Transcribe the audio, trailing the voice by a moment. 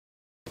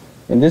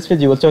In this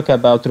video, we'll talk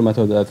about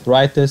rheumatoid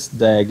arthritis,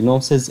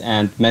 diagnosis,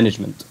 and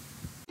management.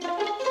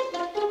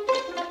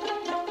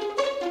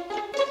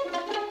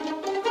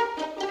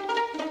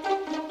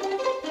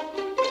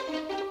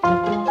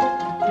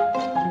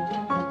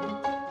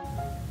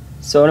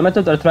 So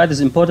rheumatoid arthritis,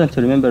 is important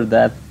to remember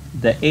that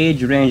the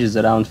age range is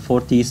around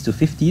 40s to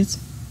 50s,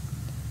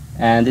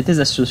 and it is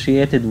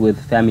associated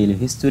with family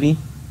history,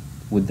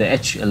 with the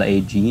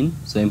HLA gene.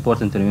 So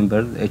important to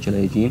remember the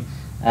HLA gene.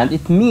 And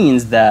it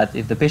means that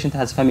if the patient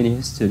has family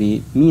history,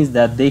 it means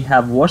that they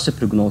have worse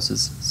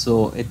prognosis.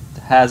 So it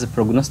has a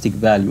prognostic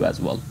value as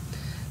well.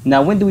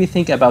 Now, when do we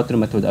think about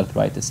rheumatoid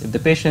arthritis? If the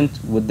patient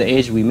with the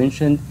age we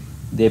mentioned,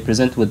 they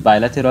present with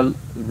bilateral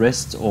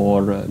wrist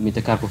or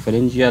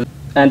metacarpophalangeal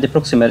and the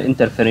proximal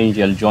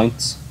interphalangeal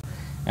joints,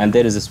 and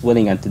there is a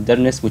swelling and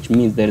tenderness, which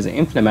means there is an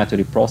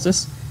inflammatory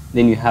process,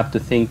 then you have to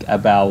think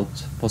about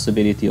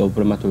possibility of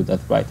rheumatoid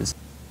arthritis.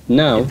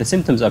 Now, if the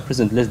symptoms are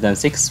present less than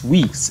 6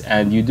 weeks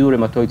and you do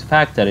rheumatoid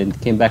factor and it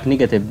came back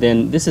negative,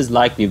 then this is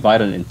likely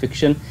viral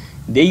infection.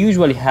 They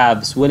usually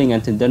have swelling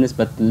and tenderness,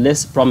 but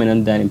less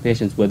prominent than in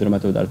patients with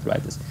rheumatoid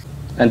arthritis.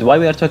 And why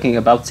we are talking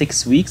about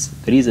 6 weeks?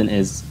 The reason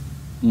is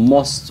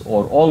most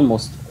or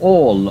almost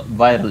all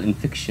viral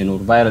infection or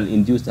viral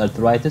induced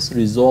arthritis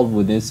resolve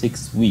within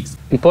 6 weeks.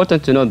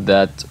 Important to note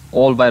that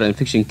all viral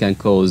infection can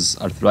cause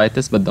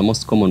arthritis, but the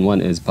most common one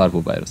is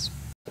parvovirus.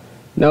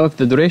 Now, if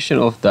the duration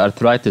of the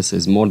arthritis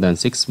is more than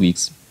 6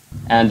 weeks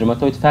and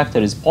rheumatoid factor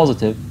is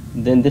positive,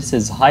 then this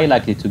is high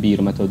likely to be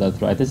rheumatoid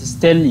arthritis.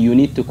 Still, you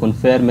need to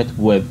confirm it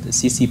with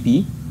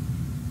CCP.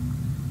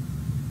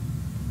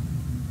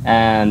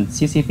 And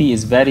CCP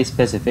is very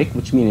specific,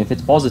 which means if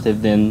it's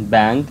positive, then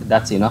bang,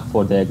 that's enough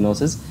for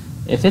diagnosis.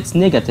 If it's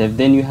negative,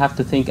 then you have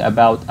to think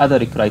about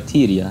other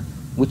criteria,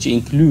 which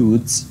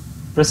includes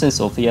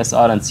presence of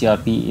ESR and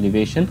CRP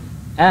elevation,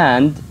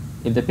 and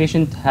if the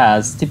patient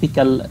has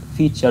typical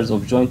features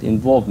of joint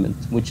involvement,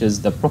 which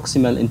is the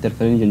proximal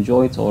interphalangeal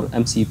joints or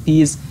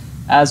MCPs,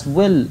 as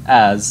well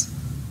as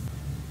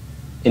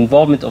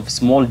involvement of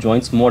small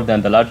joints more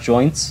than the large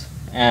joints.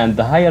 And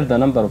the higher the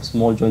number of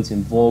small joints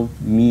involved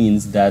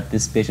means that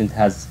this patient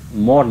has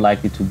more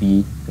likely to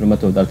be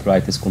rheumatoid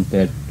arthritis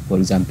compared, for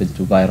example,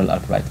 to viral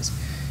arthritis.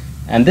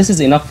 And this is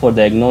enough for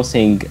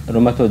diagnosing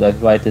rheumatoid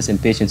arthritis in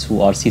patients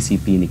who are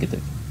CCP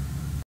negative.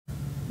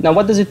 Now,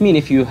 what does it mean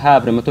if you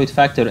have rheumatoid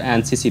factor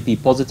and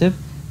CCP positive?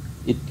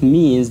 It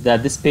means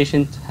that this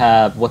patient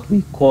have what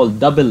we call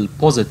double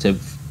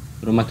positive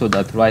rheumatoid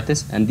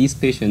arthritis, and these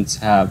patients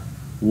have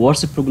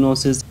worse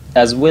prognosis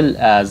as well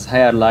as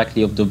higher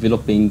likely of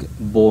developing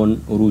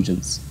bone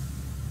erosions.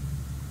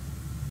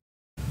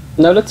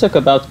 Now let's talk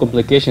about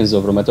complications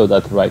of rheumatoid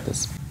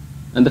arthritis.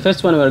 And the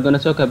first one, we're going to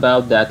talk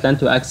about the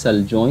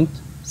atlantoaxial joint,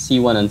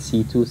 C1 and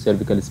C2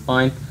 cervical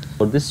spine.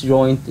 This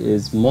joint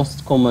is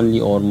most commonly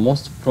or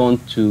most prone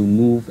to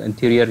move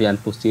anteriorly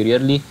and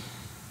posteriorly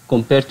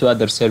compared to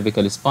other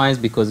cervical spines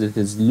because it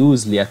is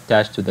loosely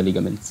attached to the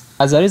ligaments.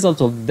 As a result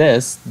of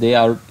this, they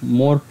are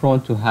more prone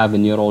to have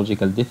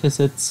neurological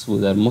deficits,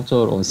 whether motor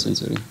or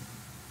sensory.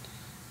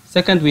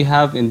 Second, we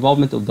have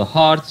involvement of the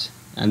heart,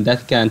 and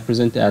that can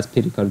present as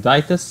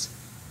pericarditis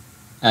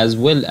as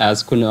well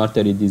as coronary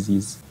artery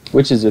disease,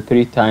 which is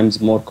 3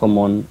 times more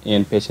common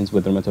in patients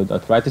with rheumatoid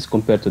arthritis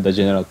compared to the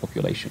general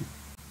population.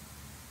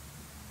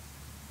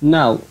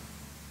 Now,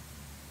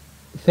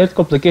 third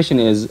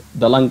complication is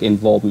the lung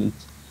involvement.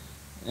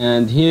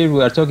 And here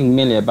we are talking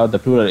mainly about the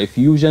pleural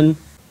effusion.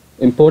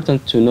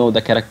 Important to know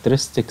the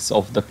characteristics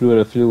of the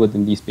pleural fluid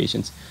in these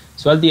patients.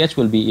 So LDH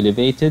will be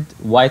elevated,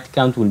 white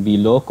count will be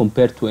low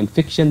compared to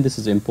infection. This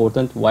is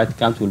important, white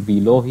count will be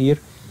low here.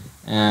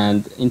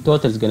 And in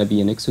total it's going to be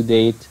an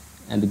exudate.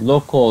 And the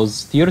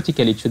glucose,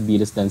 theoretically it should be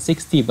less than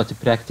 60, but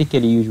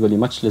practically usually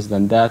much less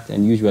than that,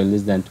 and usually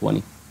less than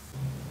 20.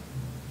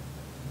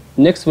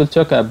 Next, we'll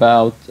talk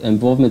about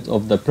involvement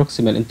of the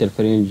proximal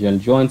interphalangeal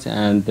joints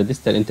and the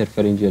distal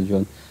interphalangeal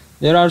joint.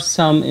 There are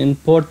some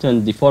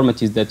important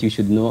deformities that you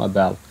should know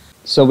about.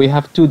 So we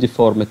have 2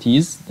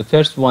 deformities. The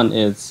first one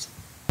is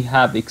we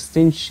have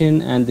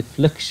extension and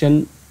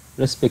flexion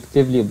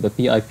respectively of the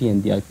PIP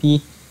and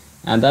DIP.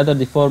 And the other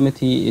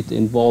deformity, it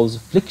involves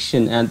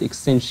flexion and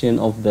extension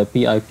of the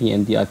PIP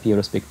and DIP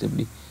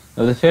respectively.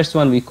 Now the first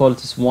one we call it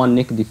swan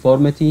neck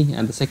deformity,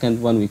 and the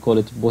second one we call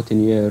it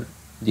boutonniere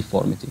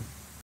deformity.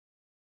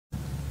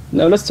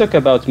 Now let's talk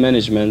about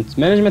management.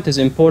 Management is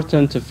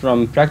important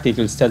from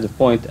practical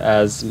standpoint,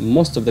 as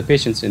most of the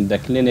patients in the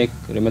clinic,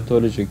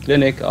 rheumatology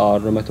clinic, are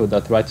rheumatoid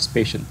arthritis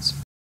patients.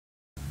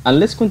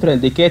 Unless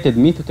contraindicated,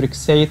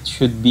 Methotrexate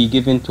should be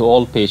given to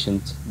all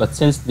patients, but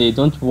since they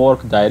don't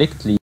work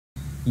directly,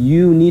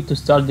 you need to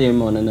start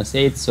them on an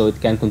NSAID so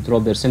it can control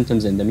their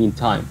symptoms in the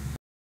meantime.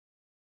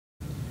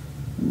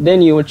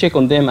 Then you will check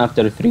on them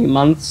after 3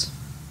 months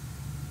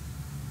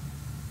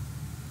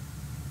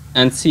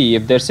and see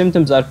if their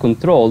symptoms are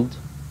controlled.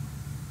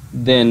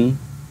 Then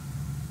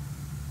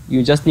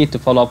you just need to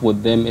follow up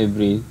with them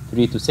every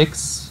 3 to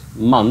 6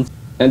 months,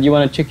 and you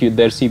want to check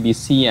their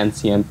CBC and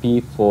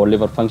CMP for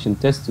liver function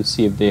tests to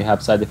see if they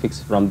have side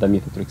effects from the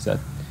methotrexate.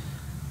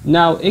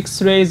 Now,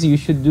 X-rays, you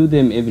should do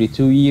them every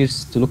 2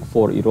 years to look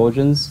for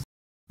erosions.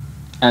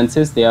 And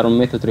since they are on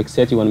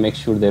methotrexate, you want to make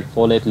sure their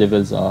folate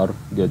levels are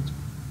good.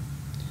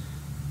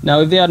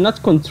 Now, if they are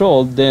not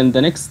controlled, then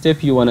the next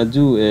step you want to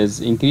do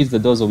is increase the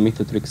dose of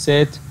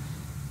methotrexate.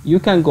 You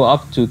can go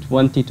up to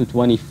 20 to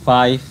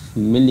 25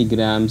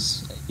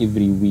 milligrams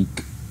every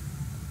week.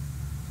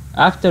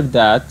 After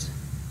that,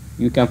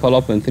 you can follow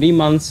up in 3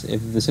 months.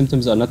 If the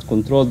symptoms are not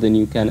controlled, then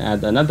you can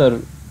add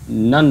another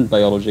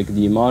non-biologic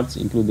DMARDs,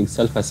 including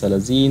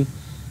sulfasalazine,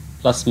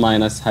 plus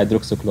minus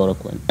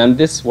hydroxychloroquine. And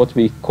this is what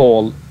we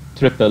call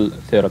triple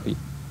therapy.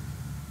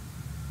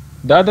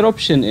 The other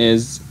option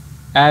is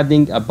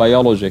adding a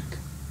biologic,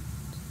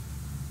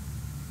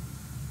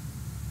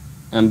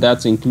 and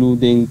that's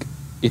including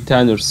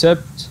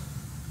etanercept,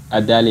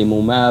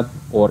 adalimumab,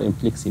 or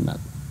infliximab.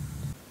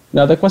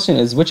 Now the question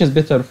is, which is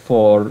better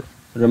for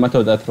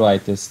rheumatoid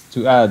arthritis,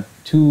 to add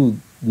 2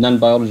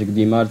 non-biologic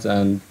DMARDs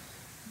and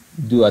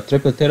do a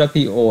triple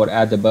therapy, or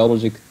add a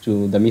biologic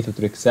to the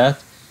methotrexate?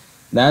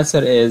 The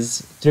answer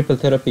is triple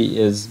therapy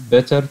is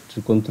better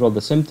to control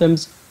the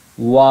symptoms,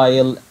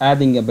 while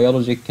adding a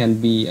biologic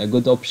can be a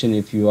good option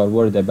if you are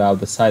worried about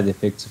the side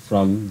effects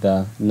from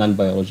the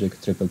non-biologic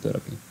triple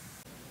therapy.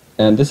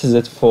 And this is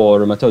it for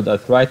rheumatoid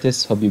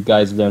arthritis. Hope you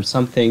guys learned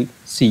something.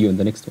 See you in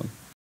the next one.